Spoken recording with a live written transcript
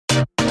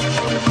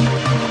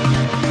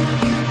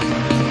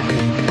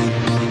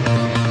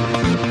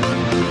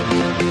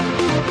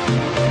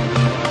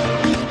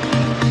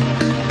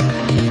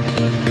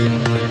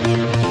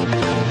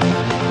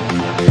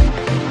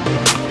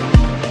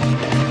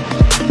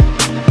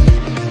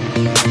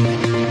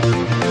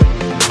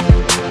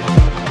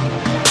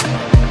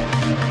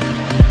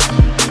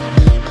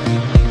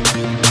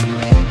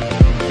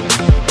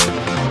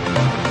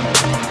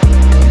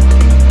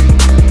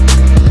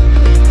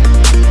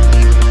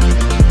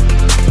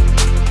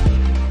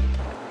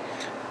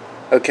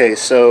Okay,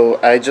 so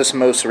I just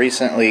most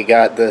recently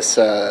got this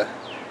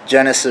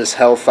Genesis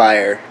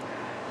Hellfire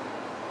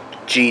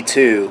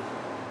G2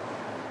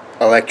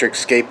 electric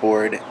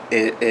skateboard.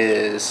 It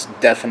is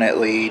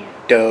definitely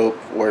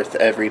dope, worth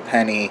every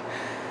penny.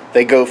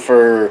 They go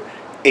for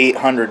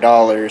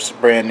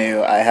 $800 brand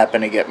new. I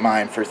happened to get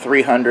mine for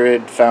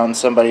 $300. Found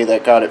somebody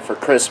that got it for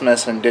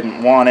Christmas and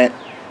didn't want it.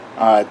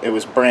 It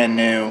was brand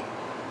new.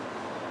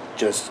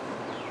 Just,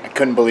 I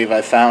couldn't believe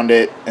I found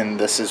it, and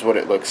this is what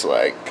it looks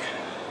like.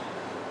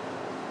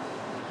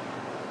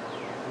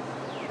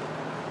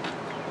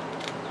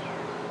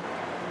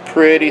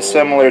 Pretty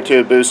similar to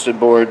a boosted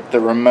board. The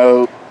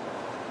remote,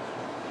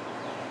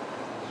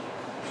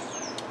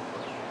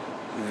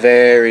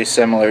 very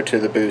similar to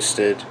the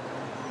boosted.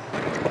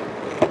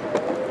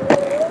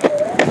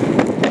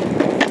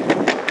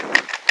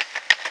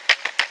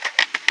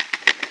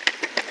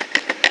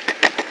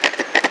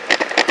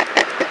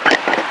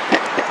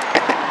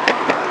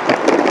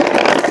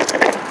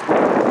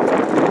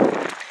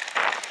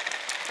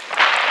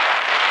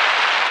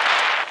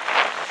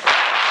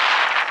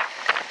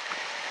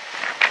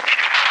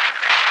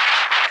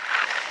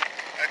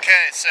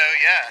 Okay, so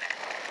yeah,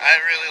 I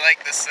really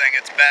like this thing.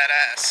 It's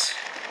badass.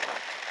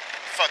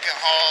 Fucking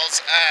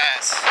hauls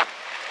ass.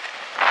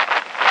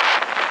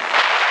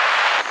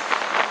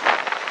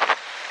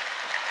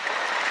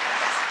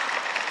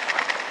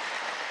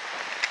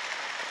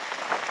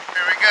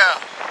 Here we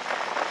go.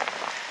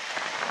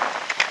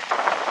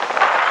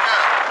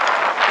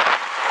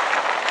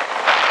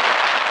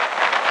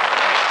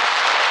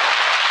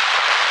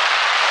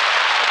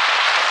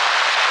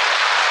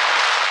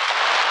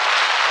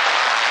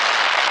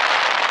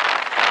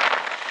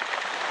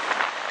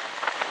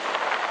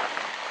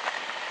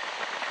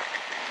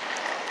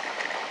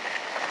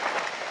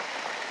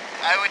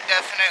 I would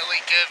definitely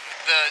give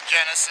the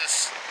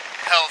Genesis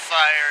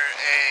Hellfire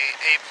a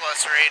A+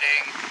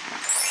 rating.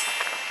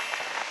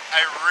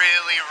 I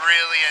really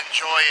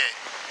enjoy it.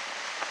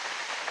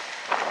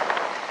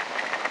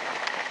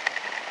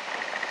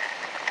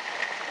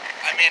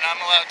 I mean, I'm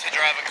allowed to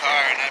drive a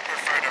car and I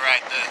prefer to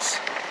ride this.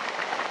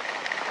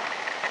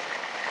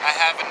 I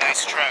have a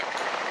nice truck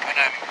and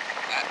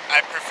I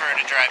prefer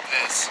to drive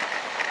this.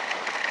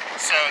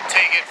 So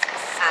take it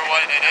for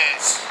what it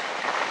is.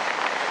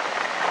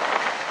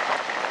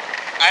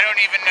 I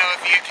don't even know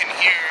if you can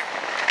hear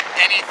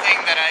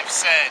anything that I've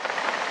said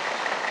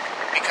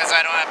because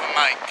I don't have a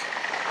mic.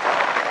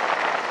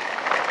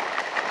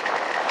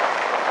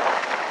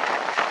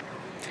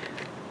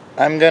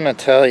 I'm gonna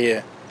tell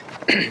you,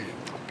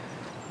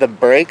 the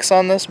brakes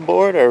on this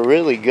board are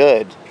really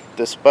good.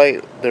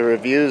 Despite the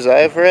reviews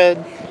I've read,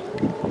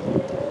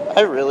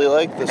 I really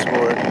like this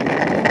board.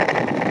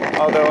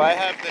 Although I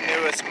have the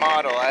newest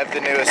model, I have the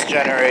newest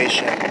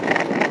generation.